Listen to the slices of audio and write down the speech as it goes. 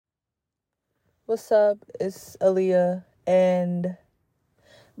What's up? It's Aaliyah. And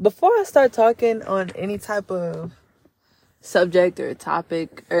before I start talking on any type of subject or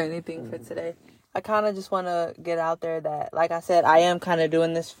topic or anything for today, I kind of just want to get out there that, like I said, I am kind of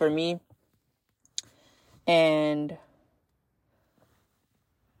doing this for me. And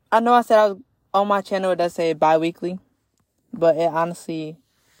I know I said I was on my channel, it does say bi-weekly, but it honestly,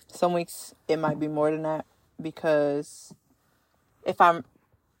 some weeks it might be more than that, because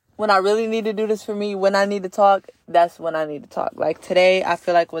when I really need to do this for me, when I need to talk, that's when I need to talk. Like today, I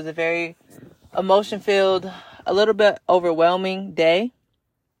feel like was a very emotion-filled, a little bit overwhelming day.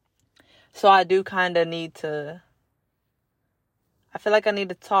 So I do kind of I feel like I need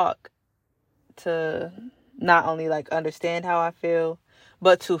to talk to not only like understand how I feel,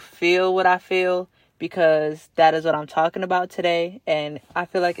 but to feel what I feel, because that is what I'm talking about today. And I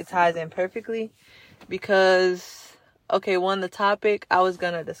feel like it ties in perfectly because, okay, the topic I was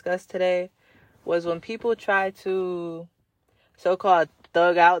going to discuss today was when people try to so-called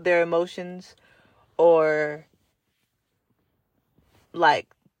thug out their emotions or like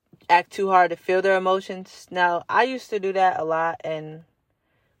act too hard to feel their emotions. Now, I used to do that a lot, and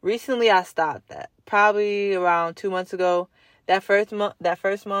recently I stopped that. Probably around 2 months ago. That first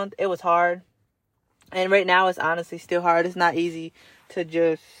month, it was hard. And right now, it's honestly still hard. It's not easy to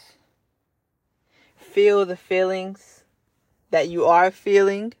just feel the feelings that you are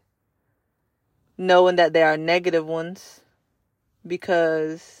feeling, knowing that they are negative ones,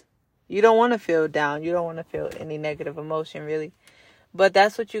 because you don't want to feel down. You don't want to feel any negative emotion, really. But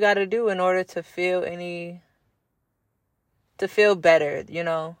that's what you got to do in order to feel better,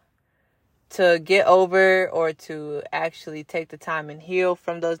 to get over or to actually take the time and heal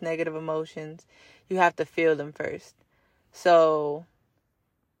from those negative emotions. You have to feel them first. So,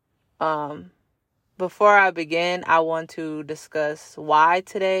 before I begin, I want to discuss why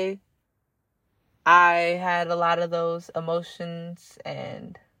today I had a lot of those emotions,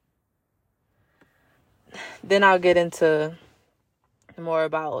 and then I'll get into more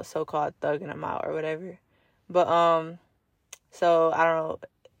about so-called thugging them out or whatever. But so I don't know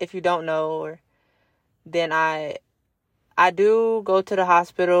if you don't know, or then I do go to the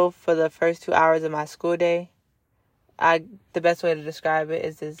hospital for the first 2 hours of my school day. The best way to describe it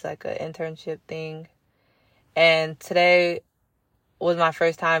is it's like an internship thing. And today was my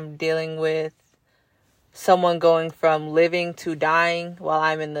first time dealing with someone going from living to dying while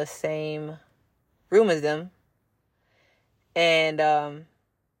I'm in the same room as them. And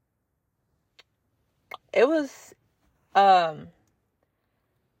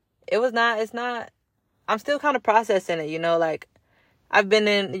it's not, I'm still kind of processing it, like I've been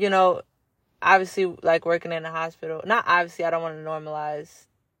in, obviously like working in a hospital. Not obviously, I don't want to normalize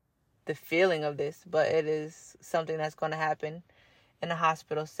the feeling of this, but it is something that's going to happen in a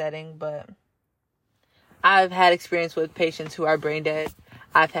hospital setting. But I've had experience with patients who are brain dead.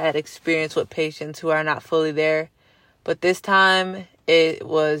 I've had experience with patients who are not fully there. But this time it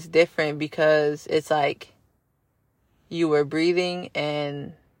was different because it's like you were breathing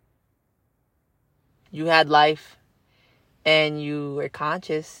and you had life and you were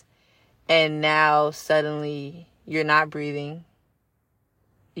conscious, and now suddenly you're not breathing,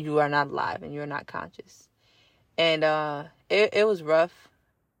 you are not alive, and you're not conscious. And it was rough.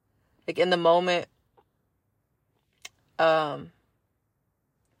 Like in the moment, during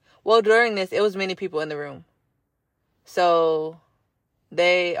this, it was many people in the room. So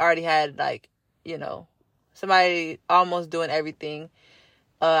they already had somebody almost doing everything.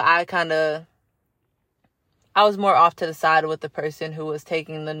 I was more off to the side with the person who was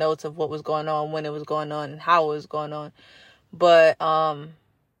taking the notes of what was going on, when it was going on, and how it was going on. But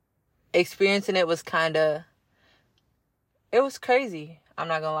experiencing it was it was crazy. I'm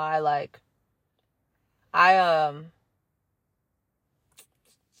not gonna lie. Like, I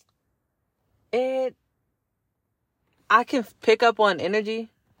can pick up on energy,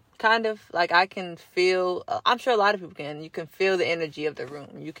 kind of. Like, I can feel, I'm sure a lot of people can. You can feel the energy of the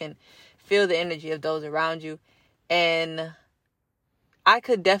room. You can feel the energy of those around you. And I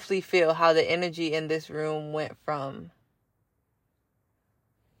could definitely feel how the energy in this room went from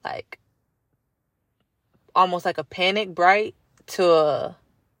like almost like a panic bright to a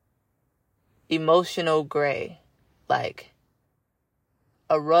emotional gray. Like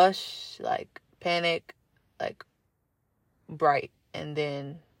a rush, like panic, like bright, and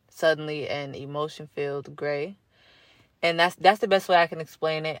then suddenly an emotion filled gray. And that's the best way I can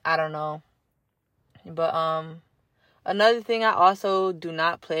explain it. I don't know. But another thing, I also do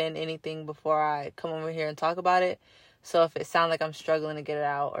not plan anything before I come over here and talk about it. So if it sounds like I'm struggling to get it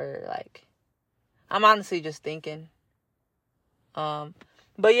out, or like I'm honestly just thinking,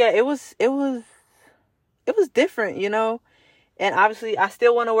 But yeah, it was different, you know. And obviously, I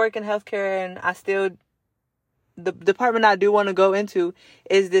still want to work in healthcare, and the department I do want to go into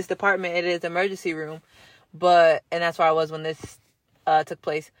is this department. It is emergency room, and that's where I was when this took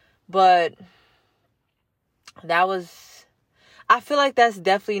place. But I feel like that's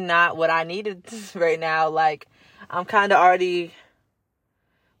definitely not what I needed right now. Like, I'm kind of already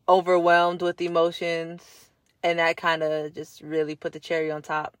overwhelmed with emotions, and that kind of just really put the cherry on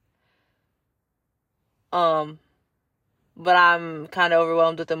top. But I'm kind of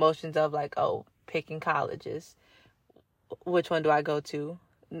overwhelmed with emotions of like, picking colleges. Which one do I go to?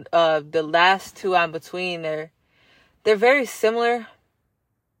 The last two I'm between, they're very similar.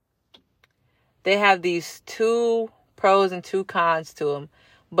 They have these two pros and two cons to them.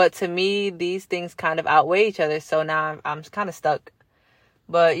 But to me, these things kind of outweigh each other. So now I'm kind of stuck.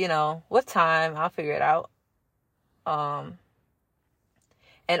 But, with time, I'll figure it out. And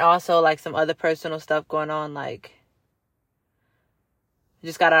also, like, some other personal stuff going on. Like,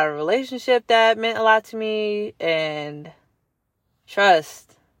 just got out of a relationship that meant a lot to me. And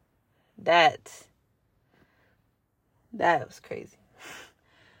trust, that was crazy.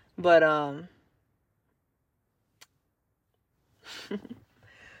 But,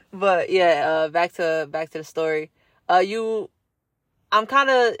 but yeah, back to the story. I'm kind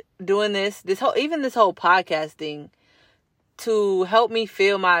of doing this whole podcast thing to help me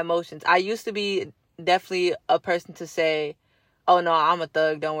feel my emotions. I used to be definitely a person to say, "Oh no, I'm a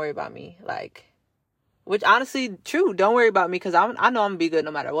thug. Don't worry about me." Like, which honestly, true. Don't worry about me, because I know I'm gonna be good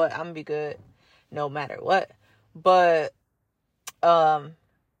no matter what. I'm gonna be good no matter what. But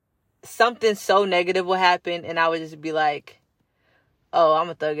something so negative will happen, and I would just be like, "Oh, I'm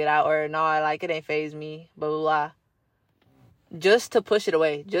gonna thug it out," or "No, it ain't faze me," blah blah blah. Just to push it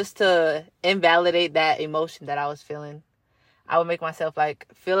away, just to invalidate that emotion that I was feeling. I would make myself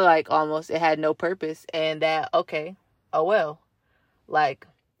feel like almost it had no purpose, and that, okay, oh well. Like,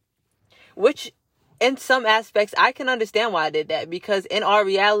 which in some aspects I can understand why I did that, because in our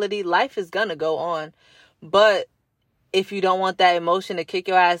reality, life is gonna go on. But if you don't want that emotion to kick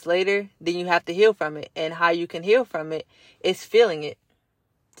your ass later, then you have to heal from it. And how you can heal from it is feeling it.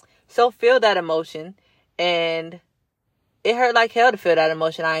 So feel that emotion. And it hurt like hell to feel that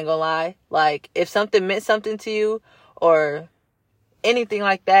emotion, I ain't gonna lie. Like, if something meant something to you, or anything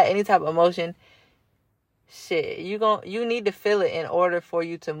like that, any type of emotion, shit, you need to feel it in order for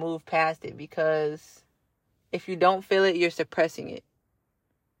you to move past it. Because if you don't feel it, you're suppressing it.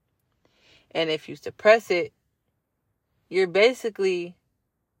 And if you suppress it, you're basically,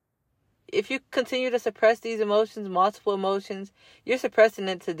 if you continue to suppress these emotions, multiple emotions, you're suppressing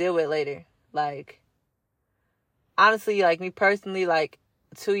it to deal with later. Like, honestly, like, me personally, like,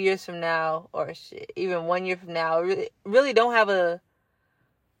 2 years from now, or shit, even 1 year from now, really don't have a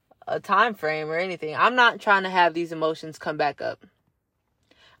time frame or anything. I'm not trying to have these emotions come back up.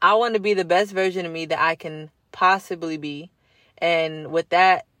 I want to be the best version of me that I can possibly be. And with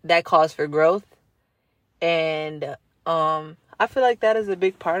that calls for growth. And I feel like that is a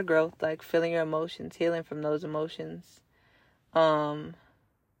big part of growth, like feeling your emotions, healing from those emotions. It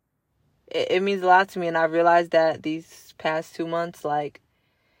means a lot to me, and I realized that these past 2 months, like,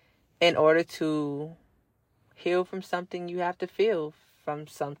 in order to heal from something, you have to feel from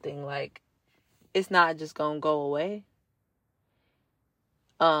something. Like, it's not just gonna go away.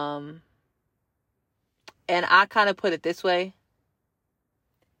 And I kind of put it this way.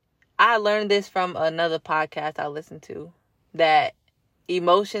 I learned this from another podcast I listened to, that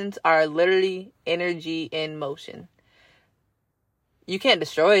emotions are literally energy in motion. You can't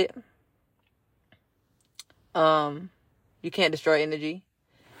destroy it. You can't destroy energy.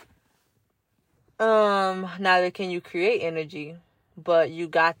 Neither can you create energy, but you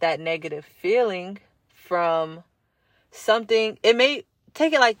got that negative feeling from something. It may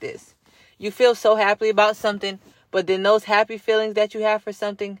take it like this. You feel so happy about something, but then those happy feelings that you have for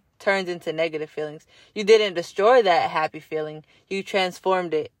something turns into negative feelings. You didn't destroy that happy feeling. You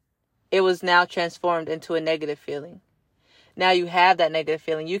transformed it. It was now transformed into a negative feeling. Now you have that negative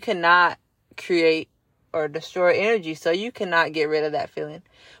feeling. You cannot create or destroy energy, so you cannot get rid of that feeling.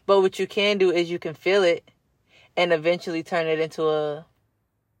 But what you can do is you can feel it and eventually turn it into a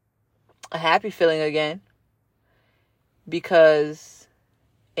happy feeling again, because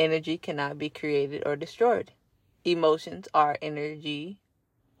energy cannot be created or destroyed. Emotions are energy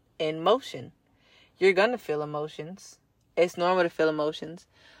in motion. You're gonna feel emotions. It's normal to feel emotions.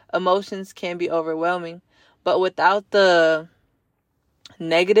 Emotions can be overwhelming, but without the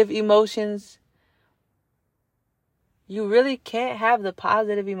negative emotions, you really can't have the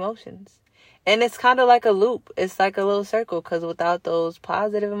positive emotions. And it's kind of like a loop. It's like a little circle, because without those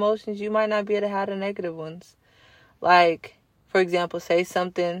positive emotions, you might not be able to have the negative ones. Like, for example, say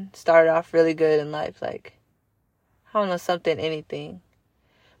something started off really good in life, like, I don't know, something, anything.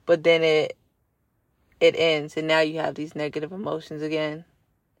 But then it ends, and now you have these negative emotions again.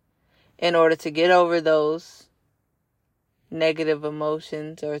 In order to get over those negative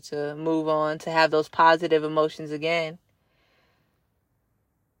emotions, or to move on, to have those positive emotions again,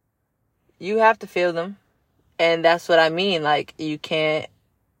 you have to feel them. And that's what I mean. Like, you can't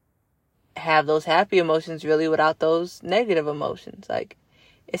have those happy emotions really without those negative emotions. Like,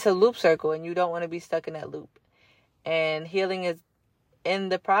 it's a loop circle, and you don't want to be stuck in that loop. And healing is in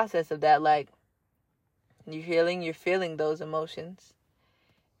the process of that. Like, you're healing, you're feeling those emotions.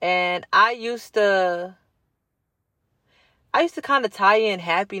 And I used to kind of tie in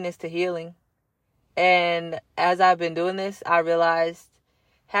happiness to healing. And as I've been doing this, I realized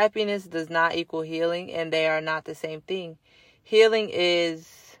happiness does not equal healing, and they are not the same thing. Healing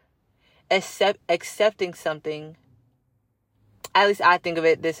is accepting something. At least I think of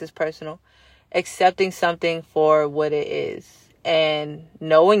it, this is personal. Accepting something for what it is, and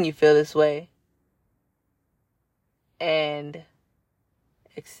knowing you feel this way, and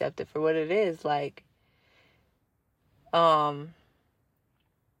accept it for what it is. Like, a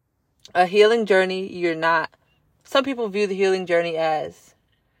healing journey, some people view the healing journey as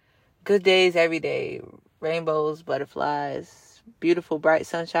good days every day, rainbows, butterflies, beautiful, bright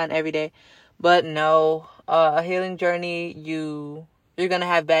sunshine every day. But no, a healing journey, you're going to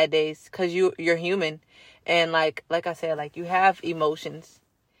have bad days, because you're human. And like I said, like, you have emotions,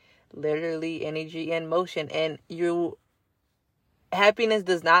 literally energy and motion, and happiness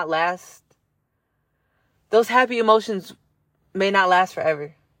does not last. Those happy emotions may not last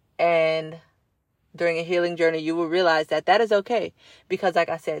forever. And during a healing journey, you will realize that is okay. Because like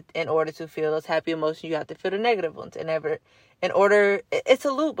I said, in order to feel those happy emotions, you have to feel the negative ones. It's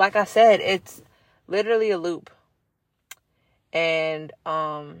a loop. Like I said, it's literally a loop. And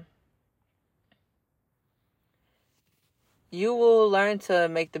you will learn to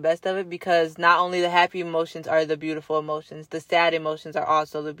make the best of it, because not only the happy emotions are the beautiful emotions, the sad emotions are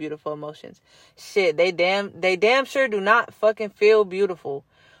also the beautiful emotions. Shit, they damn sure do not fucking feel beautiful.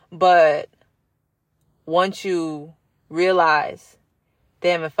 But once you realize,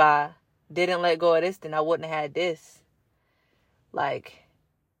 damn, if I didn't let go of this, then I wouldn't have had this. Like,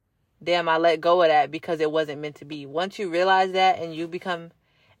 damn, I let go of that because it wasn't meant to be. Once you realize that and you become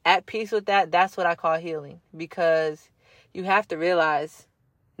at peace with that, that's what I call healing. Because you have to realize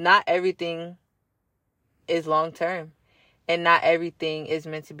not everything is long term, and not everything is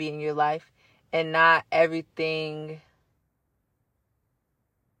meant to be in your life, and not everything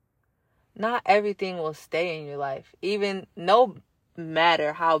will stay in your life. Even no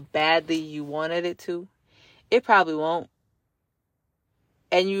matter how badly you wanted it to, it probably won't.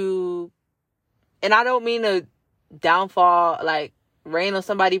 And I don't mean to downfall, like, rain on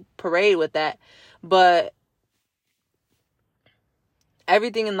somebody's parade with that, but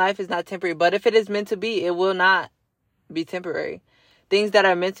everything in life is not temporary. But if it is meant to be, it will not be temporary. Things that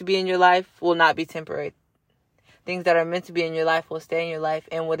are meant to be in your life will not be temporary. Things that are meant to be in your life will stay in your life.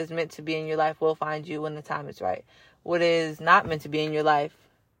 And what is meant to be in your life will find you when the time is right. What is not meant to be in your life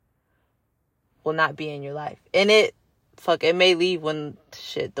will not be in your life. And it may leave when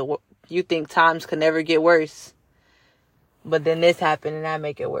you think times could never get worse. But then this happened and that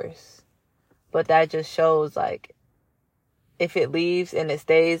make it worse. But that just shows, like, if it leaves and it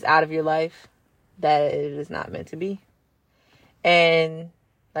stays out of your life, that it is not meant to be. And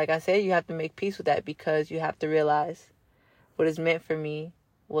like I said, you have to make peace with that, because you have to realize what is meant for me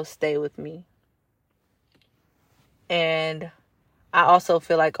will stay with me. And I also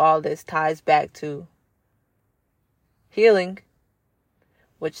feel like all this ties back to healing,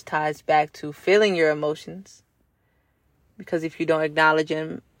 which ties back to feeling your emotions. Because if you don't acknowledge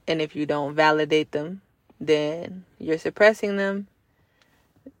them and if you don't validate them, then you're suppressing them,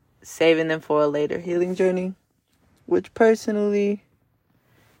 saving them for a later healing journey, which personally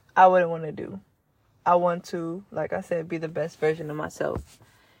I wouldn't want to do. I want to, like I said, be the best version of myself.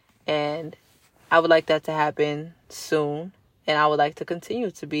 And I would like that to happen soon. And I would like to continue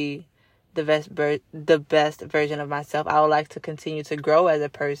to be the best version of myself. I would like to continue to grow as a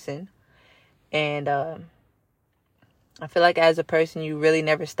person. And I feel like as a person, you really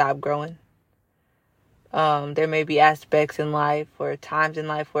never stop growing. There may be aspects in life or times in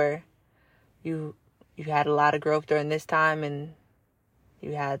life where you had a lot of growth during this time, and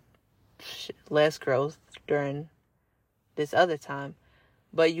you had less growth during this other time.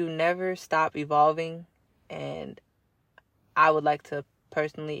 But you never stop evolving, and I would like to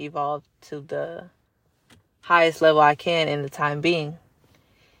personally evolve to the highest level I can in the time being.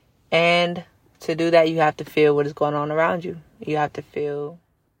 And to do that, you have to feel what is going on around you. You have to feel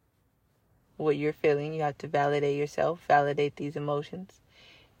what you're feeling. You have to validate yourself, validate these emotions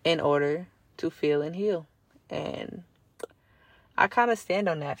in order to feel and heal. And I kind of stand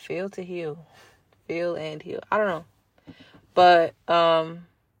on that. Feel to heal. Feel and heal. I don't know. But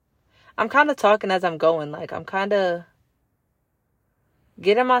I'm kind of talking as I'm going. Like, I'm kind of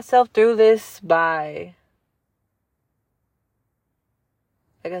getting myself through this by,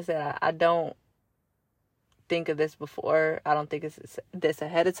 like I said, I don't think of this before. I don't think it's this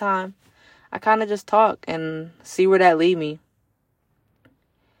ahead of time. I kind of just talk and see where that lead me.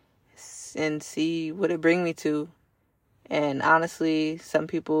 And see what it bring me to. And honestly, some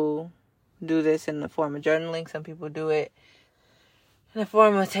people do this in the form of journaling. Some people do it in the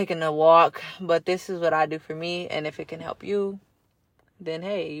form of taking a walk. But this is what I do for me. And if it can help you, then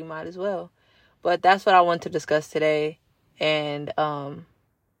hey, you might as well. But that's what I want to discuss today. And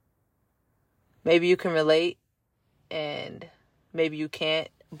maybe you can relate and maybe you can't.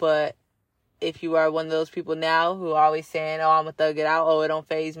 But if you are one of those people now who are always saying, oh, I'm going to thug it out. Oh, it don't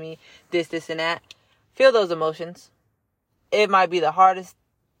faze me. This, and that. Feel those emotions. It might be the hardest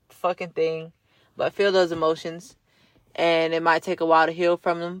fucking thing, but feel those emotions. And it might take a while to heal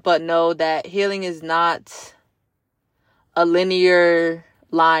from them. But know that healing is not a linear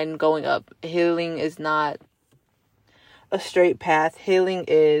line going up. Healing is not a straight path. Healing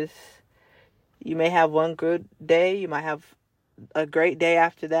is, you may have one good day. You might have a great day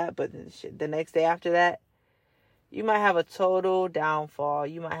after that. But the next day after that, you might have a total downfall.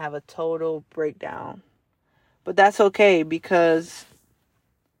 You might have a total breakdown. But that's okay because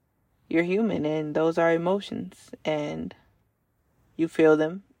you're human and those are emotions. And you feel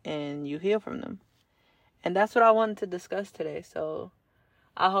them and you heal from them. And that's what I wanted to discuss today. So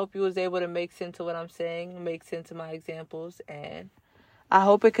I hope you was able to make sense of what I'm saying, make sense of my examples. And I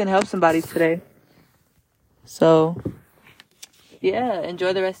hope it can help somebody today. So, yeah,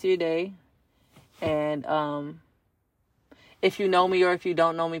 enjoy the rest of your day. And if you know me or if you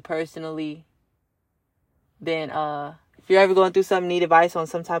don't know me personally, then if you're ever going through something, need advice on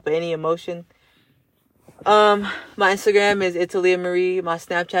some type of any emotion, my Instagram is It's Aaliyah Marie. My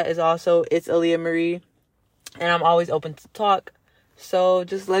Snapchat is also It's Aaliyah Marie. And I'm always open to talk. So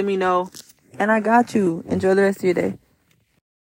just let me know. And I got you. Enjoy the rest of your day.